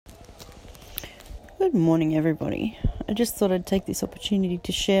Good morning, everybody. I just thought I'd take this opportunity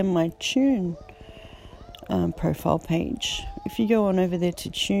to share my Tune profile page. If you go on over there to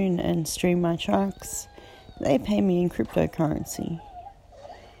Tune and stream my tracks, they pay me in cryptocurrency.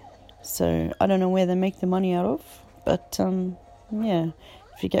 So I don't know where they make the money out of, but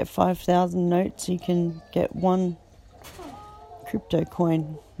if you get 5,000 notes, you can get one crypto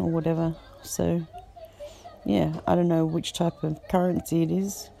coin or whatever. So I don't know which type of currency it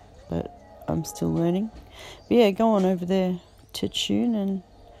is, but I'm still learning. But go on over there to Tune and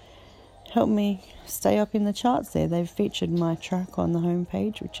help me stay up in the charts there. They've featured my track on the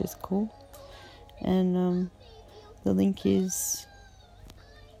homepage, which is cool. And the link is,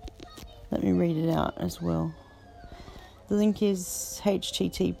 let me read it out as well. The link is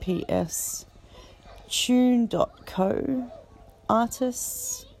https tune.co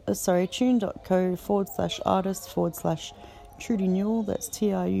tune.co/artist/Trudy Newell. That's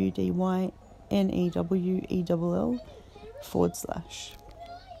TRUDYNEWELL /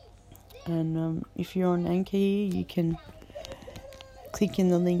 And if you're on Anchor, you can click in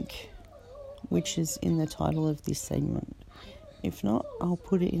the link which is in the title of this segment. If not, I'll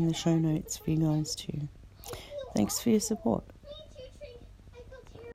put it in the show notes for you guys too. Thanks for your support.